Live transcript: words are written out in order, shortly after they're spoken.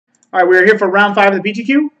All right, we're here for round 5 of the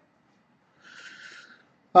PTQ.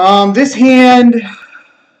 This hand,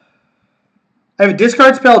 I have a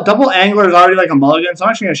discard spell. Double Angler is already like a mulligan, so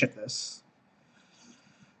I'm actually going to ship this.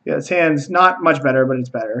 Yeah, this hand's not much better, but it's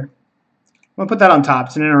better. I'm going to put that on top.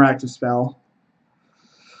 It's an interactive spell.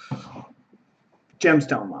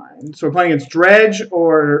 Gemstone Mine. So we're playing against Dredge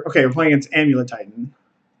or... Okay, we're playing against AmuLIT Titan.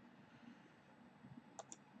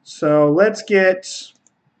 So let's get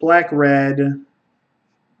black-red.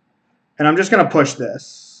 And I'm just going to push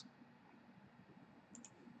this.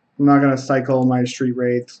 I'm not going to cycle my Street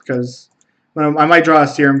Wraiths because I might draw a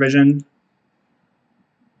Serum Vision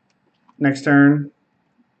next turn.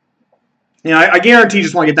 You know, I guarantee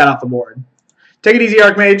just want to get that off the board. Take it easy,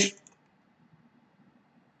 Archmage.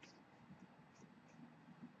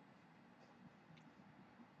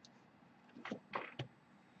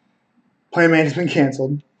 Play man has been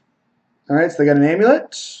canceled. Alright, so they got an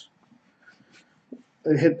AmuLIT.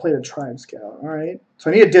 They played a Tribe Scout. Alright. So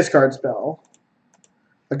I need a discard spell.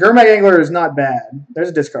 The Gurmag Angler is not bad. There's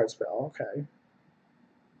a discard spell. Okay.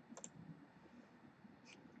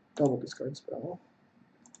 Double discard spell.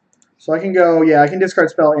 So I can go, yeah, I can discard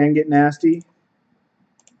spell and get nasty.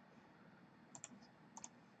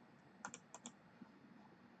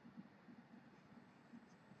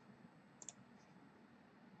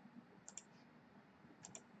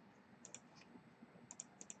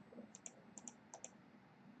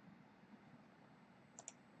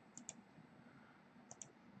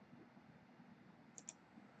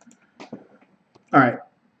 All right,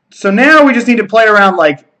 so now we just need to play around,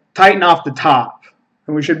 like, Titan off the top,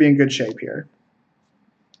 and we should be in good shape here.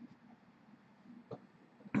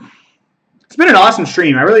 It's been an awesome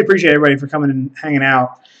stream. I really appreciate everybody for coming and hanging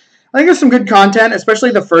out. I think there's some good content,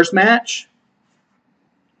 especially the first match.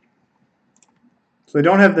 So they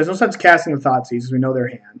don't have, there's no sense casting the Thoughtseize because we know their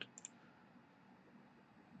hand.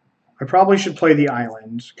 I probably should play the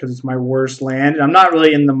island because it's my worst land, and I'm not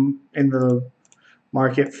really in the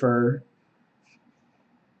market for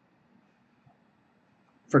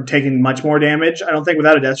taking much more damage. I don't think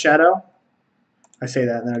without a Death Shadow. I say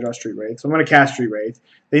that, and then I draw Street Wraith. So I'm going to cast Street Wraith.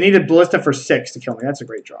 They needed Ballista for 6 to kill me. That's a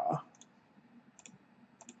great draw.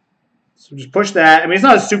 So just push that. I mean, it's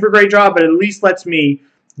not a super great draw, but it at least lets me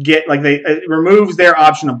get, like, it removes their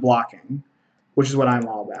option of blocking, which is what I'm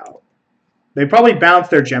all about. They probably bounce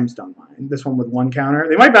their Gemstone Mine, this one with 1 counter.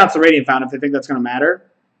 They might bounce the Radiant Fountain if they think that's going to matter.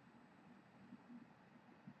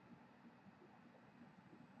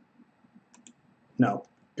 No.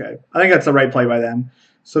 Okay. I think that's the right play by them.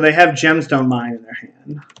 So they have Gemstone Mine in their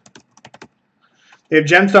hand. They have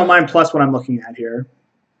Gemstone Mine plus what I'm looking at here.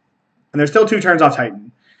 And they're still 2 turns off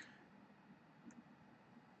Titan.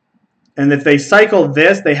 And if they cycle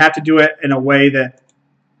this, they have to do it in a way that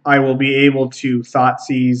I will be able to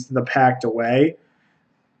Thoughtseize the Pact away.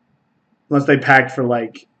 Unless they pact for,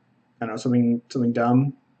 like, I don't know, something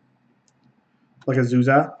dumb. Like a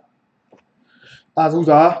Zuza.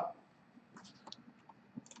 Zuza.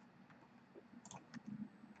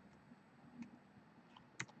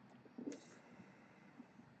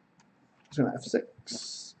 Just gonna have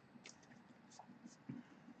 6.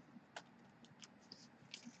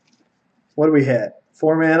 What do we hit?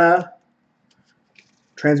 4 mana.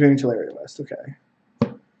 Transmuting Teleria West. Okay. So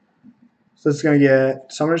this is gonna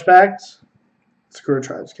get Summoner's Pact. Screw a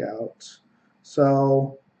Tribe Scout.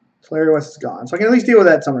 So Teleria West is gone. So I can at least deal with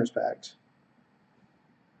that Summoner's Pact.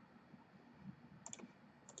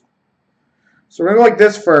 So we're gonna go like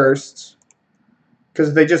this first, because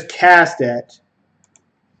if they just cast it,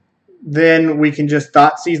 then we can just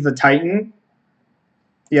Thoughtseize the Titan.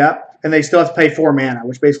 Yep. And they still have to pay 4 mana,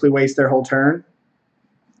 which basically wastes their whole turn.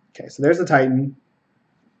 Okay, so there's the Titan.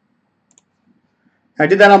 I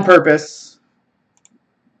did that on purpose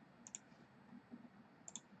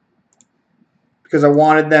because I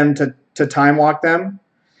wanted them to time walk them.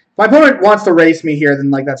 If my opponent wants to race me here, then,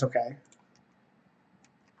 like, that's okay.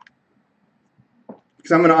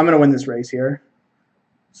 Because I'm gonna win this race here.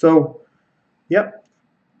 So, yep.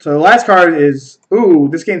 So the last card is, ooh,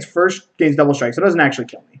 this gains double strike, so it doesn't actually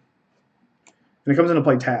kill me. And it comes into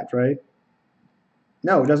play tapped, right?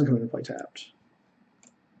 No, it doesn't come into play tapped.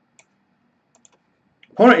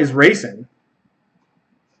 Opponent is racing.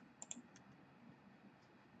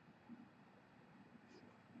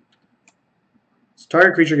 So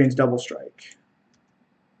target creature gains double strike.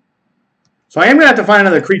 So I am going to have to find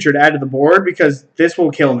another creature to add to the board because this will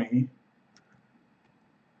kill me.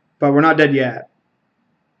 But we're not dead yet.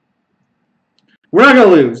 We're not going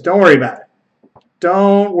to lose. Don't worry about it.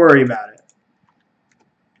 Don't worry about it.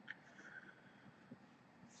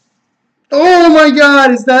 Oh my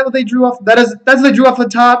god, is that what they drew off? That's what they drew off the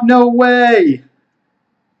top? No way.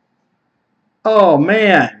 Oh,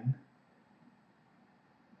 man.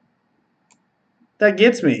 That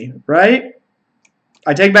gets me, right?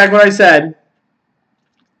 I take back what I said.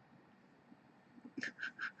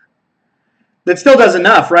 That still does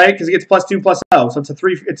enough, right? Because it gets +2 +0. So it's a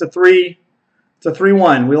 3. It's a 3. It's a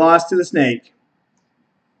 3-1. We lost to the snake.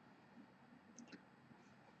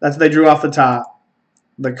 That's what they drew off the top.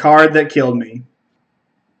 The card that killed me.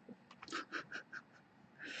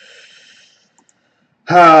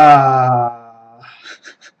 All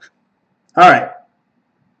right.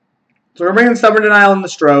 So we're bringing Stubborn Denial in the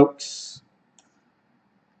strokes.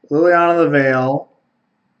 Liliana the Veil.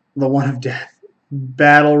 The One of Death.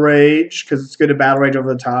 Battle Rage, because it's good to Battle Rage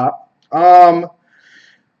over the top. I'm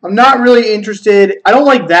not really interested. I don't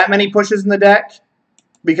like that many pushes in the deck,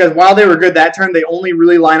 because while they were good that turn, they only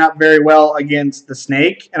really line up very well against the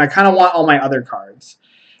snake, and I kind of want all my other cards.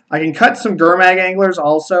 I can cut some Gurmag Anglers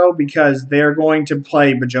also, because they're going to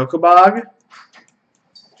play Bajokabog.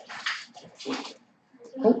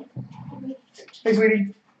 Oh. Hey,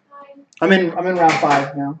 sweetie. Hi. I'm in round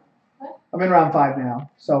 5 now. What? I'm in round 5 now,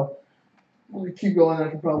 so we'll keep going. I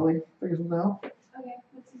can probably figure something out. Okay,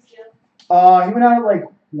 what's his deal? He went out at like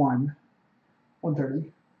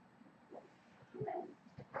 1:30.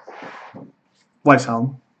 Wife's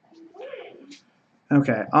home.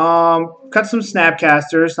 Okay. Cut some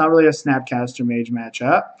Snapcasters. Not really a Snapcaster Mage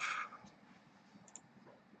matchup.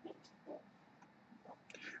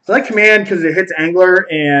 I like Command because it hits Angler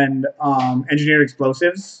and Engineered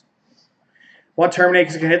Explosives. I want Terminate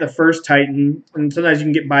because it can hit the first Titan, and sometimes you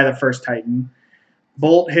can get by the first Titan.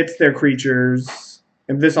 Bolt hits their creatures,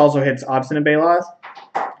 and this also hits Obstinate Baloth.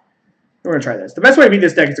 We're going to try this. The best way to beat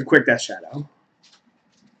this deck is a quick Death Shadow.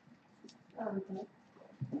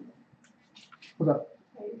 What's up?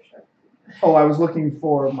 Oh, I was looking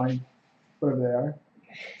for my, whatever they are.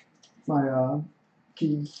 My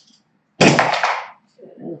keys.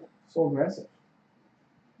 Oh, so aggressive.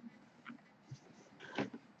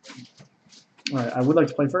 Alright, I would like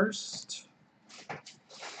to play first.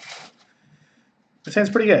 This hand's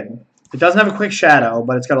pretty good. It doesn't have a quick shadow,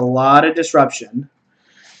 but it's got a lot of disruption.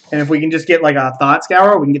 And if we can just get like a Thought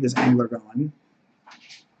Scour, we can get this Angler going.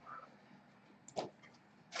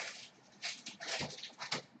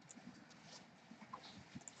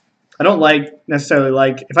 I don't necessarily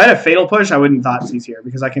like, if I had a Fatal Push, I wouldn't Thoughtseize here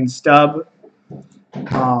because I can stub.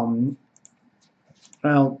 Well,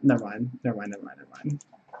 never mind.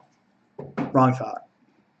 Wrong thought.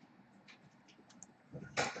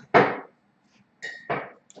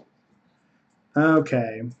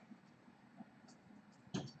 Okay.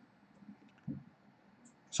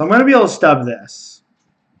 So I'm going to be able to stub this.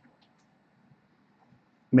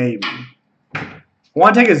 Maybe. I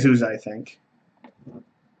want to take a Zuza, I think.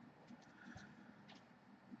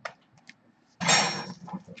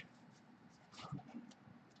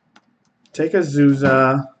 Take a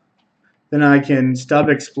Zuza. Then I can stub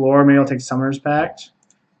Explore. Maybe I'll take Summoner's Pact.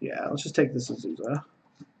 Yeah, let's just take this Zuza.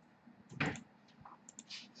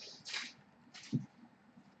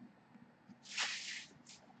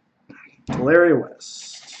 Valeria West.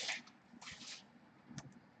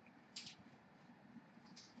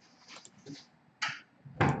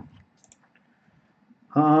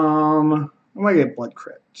 I might get Blood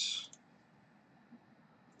Crit.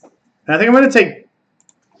 And I think I'm going to take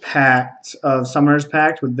Pact of Summoner's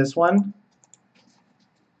Pact with this one.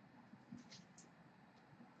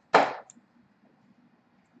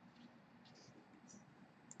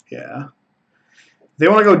 Yeah. If they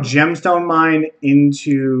want to go Gemstone Mine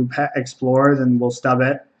into Explore, then we'll stub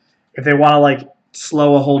it. If they want to like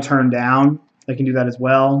slow a whole turn down, they can do that as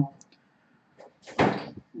well.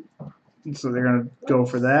 So they're going to go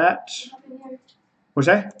for that. What's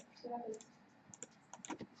that?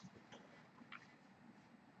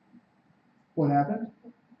 What happened?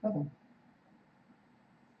 Nothing.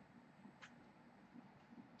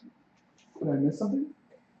 Did I miss something?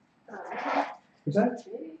 What's that?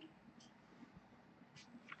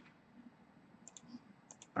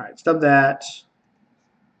 All right, stub that.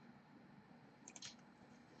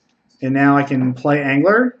 And now I can play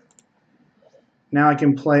Angler. Now I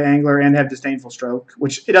can play Angler and have Disdainful Stroke,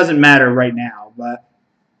 which it doesn't matter right now, but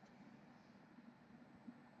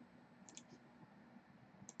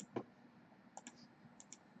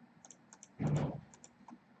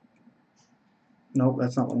nope,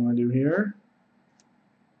 that's not what I'm going to do here.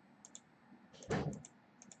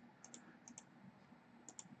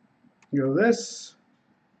 Go this.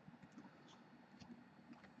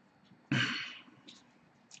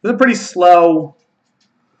 This is a pretty slow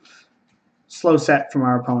set from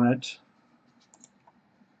our opponent.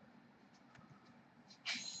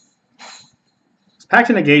 This Pact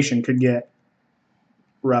of Negation could get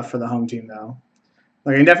rough for the home team, though.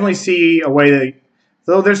 Like, I can definitely see a way that,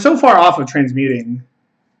 though they're so far off of transmuting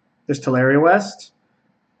this Teleria West.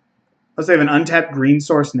 Unless they have an untapped green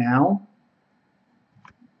source now.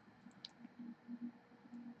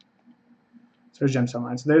 So there's Gemstone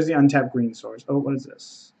Mine. So there's the untapped green source. Oh, what is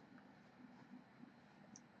this?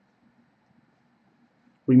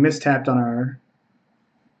 We mistapped on our...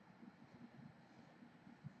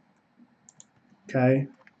 Okay.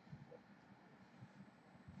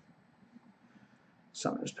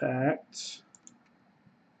 Summer's Pact.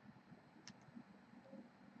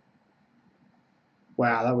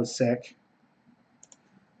 Wow, that was sick.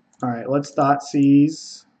 All right, let's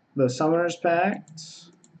Thoughtseize the Summoner's Pact.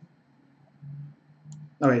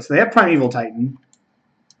 Okay, so they have Primeval Titan.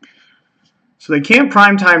 So they can't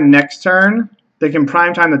prime time next turn. They can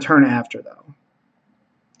prime time the turn after, though.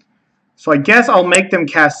 So I guess I'll make them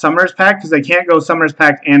cast Summoner's Pact because they can't go Summoner's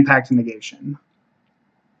Pact and Pact to Negation.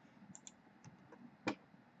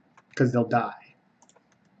 Because they'll die.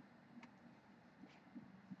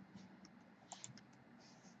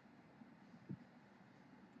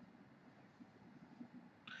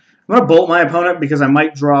 I'm going to bolt my opponent because I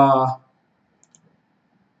might draw...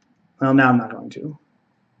 Well, now I'm not going to.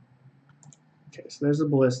 Okay, so there's the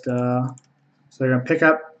Ballista. So they're going to pick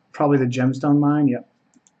up probably the Gemstone Mine. Yep.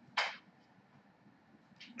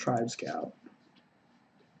 Tribe Scout.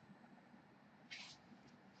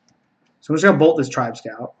 So I'm just going to bolt this Tribe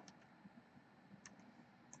Scout.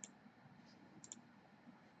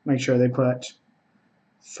 Make sure they put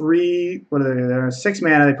 3... What are they? They're 6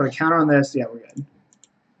 mana. They put a counter on this. Yeah, we're good.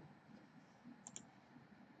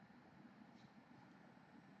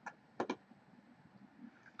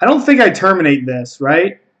 I don't think I terminate this,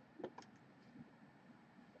 right?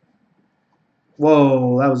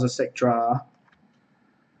 Whoa, that was a sick draw.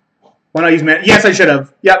 Why not use mana? Yes, I should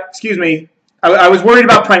have. Yep, excuse me. I was worried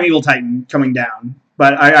about Primeval Titan coming down,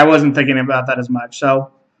 but I wasn't thinking about that as much.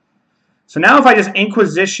 So now if I just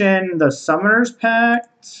Inquisition the Summoner's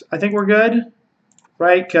Pact, I think we're good,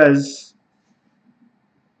 right? Because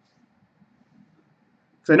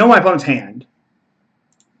I know my opponent's hand.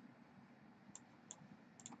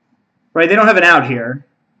 Right, they don't have an out here.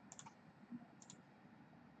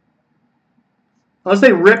 Unless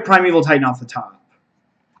they rip Primeval Titan off the top.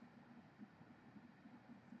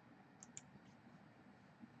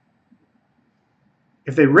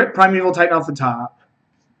 If they rip Primeval Titan off the top...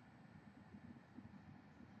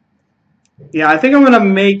 Yeah, I think I'm going to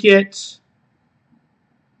make it...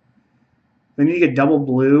 They need to get double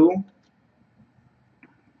blue.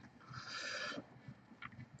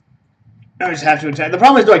 I just have to attack. The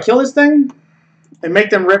problem is, do I kill this thing and make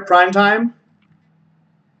them rip prime time?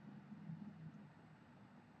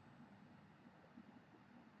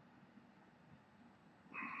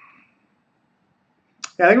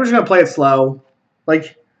 Yeah, I think we're just going to play it slow.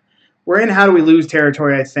 Like, we're in how do we lose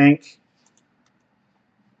territory, I think.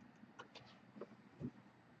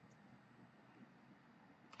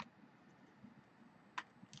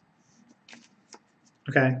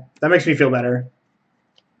 Okay, that makes me feel better.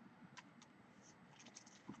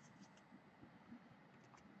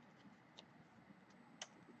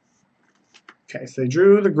 Okay, so they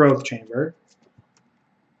drew the Growth Chamber.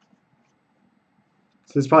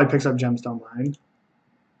 So this probably picks up Gemstone Mine.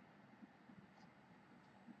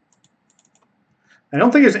 I don't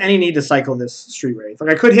think there's any need to cycle this Street Wraith.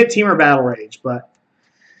 Like, I could hit Team or Battle Rage, but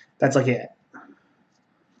that's like it.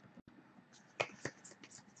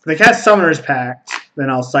 If they cast Summoner's Pact, then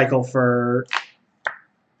I'll cycle for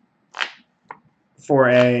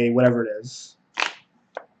a whatever it is.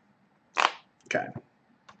 Okay.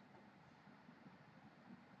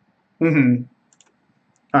 All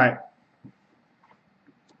right.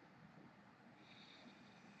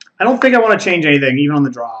 I don't think I want to change anything, even on the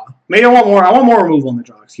draw. Maybe I want more removal on the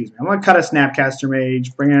draw, excuse me. I'm going to cut a Snapcaster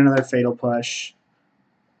Mage, bring in another Fatal Push.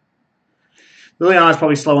 Liliana's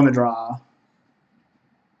probably slow on the draw.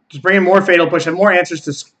 Just bring in more Fatal Push, have more answers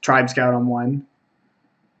to Tribe Scout on one.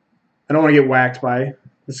 I don't want to get whacked by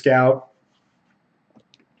the Scout.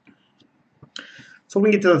 So we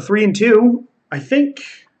can get to the 3 and 2. I think...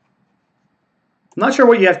 I'm not sure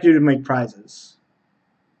what you have to do to make prizes.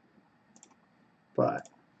 But...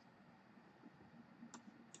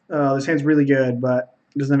 this hand's really good, but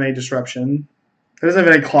it doesn't have any disruption. It doesn't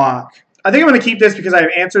have any clock. I think I'm going to keep this because I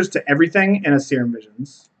have answers to everything and a Serum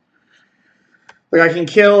Visions. Like, I can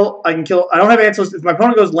kill... I don't have answers. If my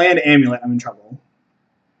opponent goes land AmuLIT, I'm in trouble.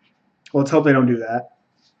 Well, let's hope they don't do that.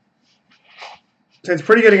 So it's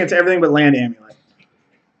pretty good against everything but land AmuLIT.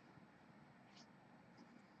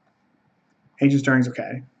 Ancient Stirring's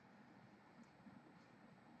okay.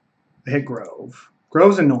 They hit Grove.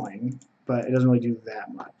 Grove's annoying, but it doesn't really do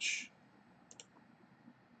that much.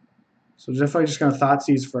 So definitely just going to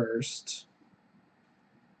Thoughtseize first.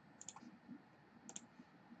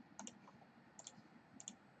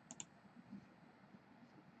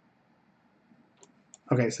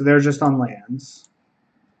 Okay, so they're just on lands.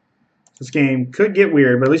 This game could get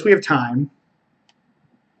weird, but at least we have time.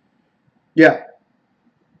 Yeah.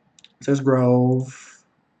 It says Grove.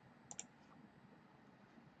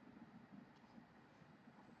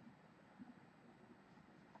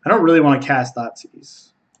 I don't really want to cast Thoughtseize.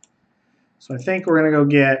 So I think we're going to go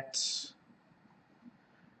get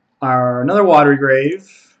another Watery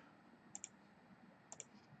Grave.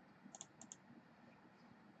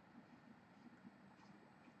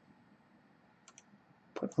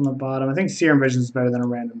 Put on the bottom. I think Serum Vision is better than a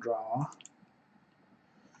random draw.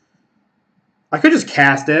 I could just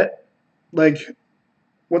cast it. Like,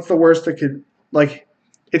 what's the worst that could... Like,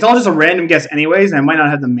 it's all just a random guess anyways, and I might not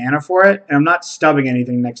have the mana for it, and I'm not stubbing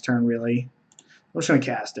anything next turn, really. I'm just going to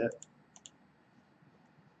cast it.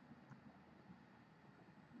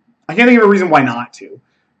 I can't think of a reason why not to.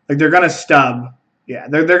 Like, they're going to stub. Yeah,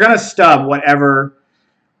 they're going to stub whatever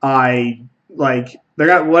I... Like,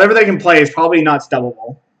 whatever they can play is probably not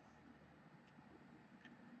stubbable.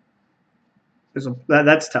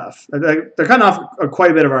 That's tough. They're cutting off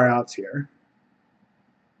quite a bit of our outs here.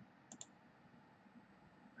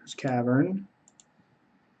 There's Cavern.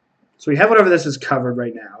 So we have whatever this is covered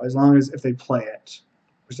right now, as long as if they play it,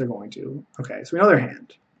 which they're going to. Okay, so we know their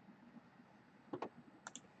hand.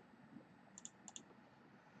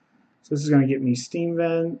 So this is going to get me Steam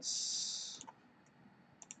Vents.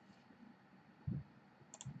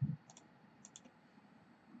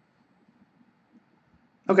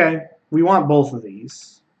 Okay, we want both of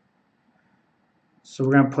these. So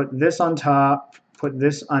we're going to put this on top, put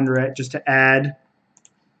this under it, just to add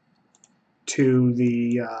to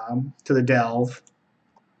the delve.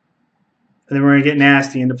 And then we're going to get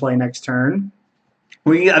Nasty into play next turn.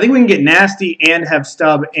 I think we can get Nasty and have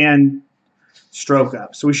Stub and Stroke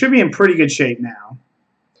up. So we should be in pretty good shape now.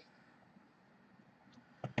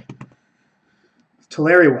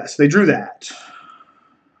 Tulare West, they drew that.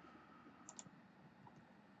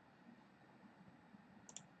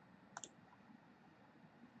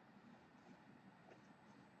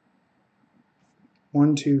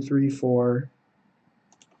 One, two, three, four.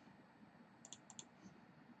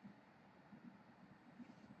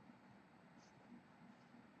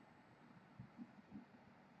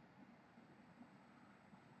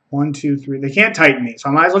 One, two, three. They can't Titan me, so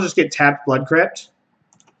I might as well just get tapped Blood Crypt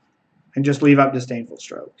and just leave up Disdainful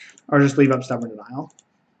Stroke, or just leave up Stubborn Denial.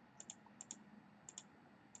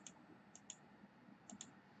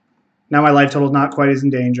 Now my life total is not quite as in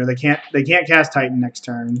danger. They can't cast Titan next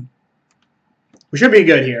turn. We should be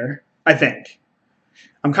good here, I think.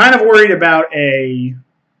 I'm kind of worried about a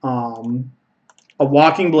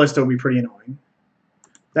Walking Ballista would be pretty annoying.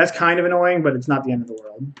 That's kind of annoying, but it's not the end of the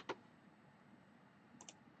world.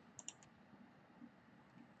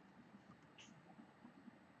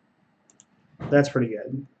 That's pretty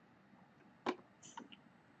good.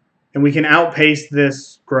 And we can outpace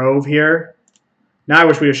this Grove here. Now I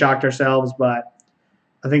wish we had shocked ourselves, but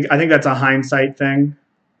I think that's a hindsight thing.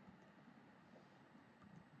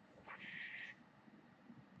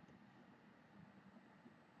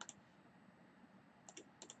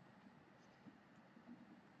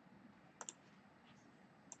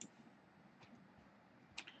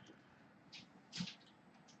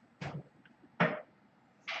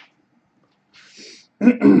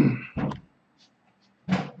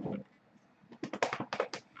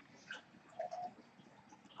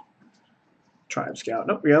 Tribe Scout.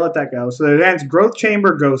 Nope, we gotta let that go. So that's Growth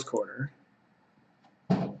Chamber, Ghost Quarter.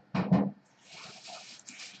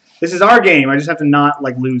 This is our game. I just have to not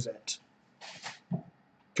like lose it.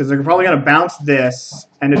 Because they're probably gonna bounce this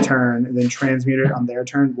end of turn and then transmute it on their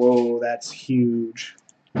turn. Whoa, that's huge.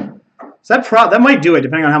 So that might do it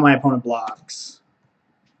depending on how my opponent blocks.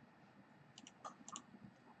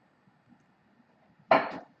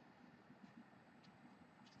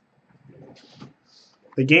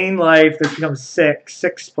 They gain life. This becomes 6.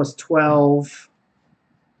 6 plus 12.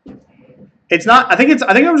 It's not. I think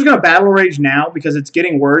I'm just gonna Battle Rage now because it's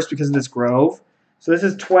getting worse because of this Grove. So this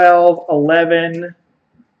is 12, 11.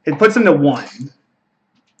 It puts them to 1.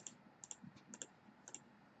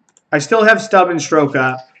 I still have Stub and Stroke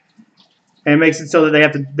up, and it makes it so that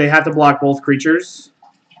they have to block both creatures.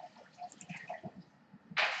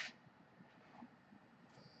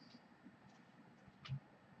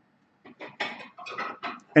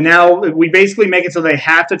 And now we basically make it so they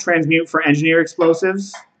have to transmute for Engineer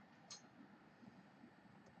Explosives.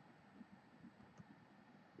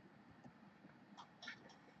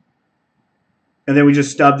 And then we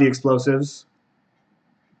just stub the explosives.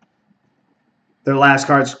 Their last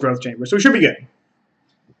card's Growth Chamber. So we should be good.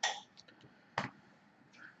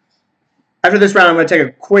 After this round, I'm going to take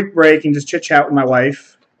a quick break and just chit-chat with my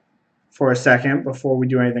wife for a second before we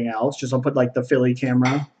do anything else. Just I'll put like the Philly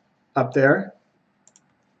camera up there.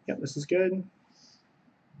 Yep, this is good.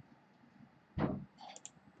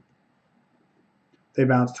 They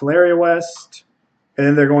bounce Teleria West. And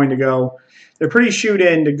then they're going to go, they're pretty shoot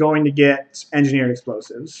in to going to get Engineered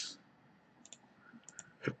Explosives.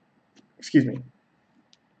 Excuse me.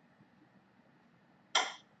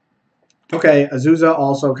 Okay, Azusa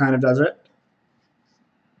also kind of does it.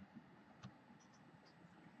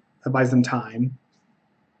 That buys them time.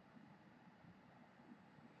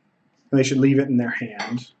 And they should leave it in their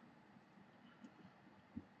hand.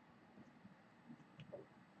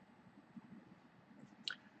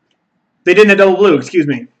 They didn't have double blue, excuse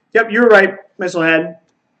me. Yep, you were right, Missile Head.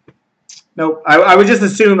 Nope, I would just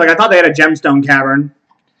assume, like, I thought they had a Gemstone Cavern.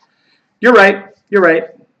 You're right, you're right.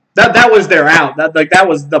 That was their out. That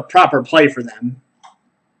was the proper play for them.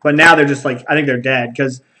 But now they're just like, I think they're dead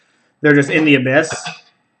because they're just in the abyss.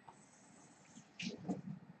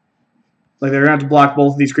 Like, they're going to have to block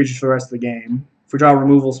both of these creatures for the rest of the game. If we draw a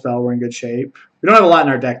removal spell, we're in good shape. We don't have a lot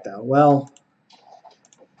in our deck, though. Well,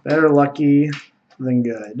 better lucky than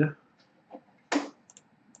good.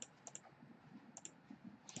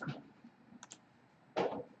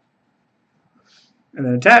 And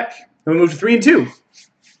then attack. And we move to 3 and 2.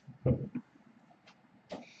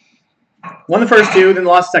 Won the first two, then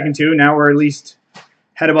lost the second two. Now we're at least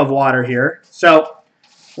head above water here. So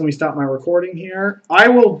let me stop my recording here. I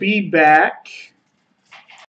will be back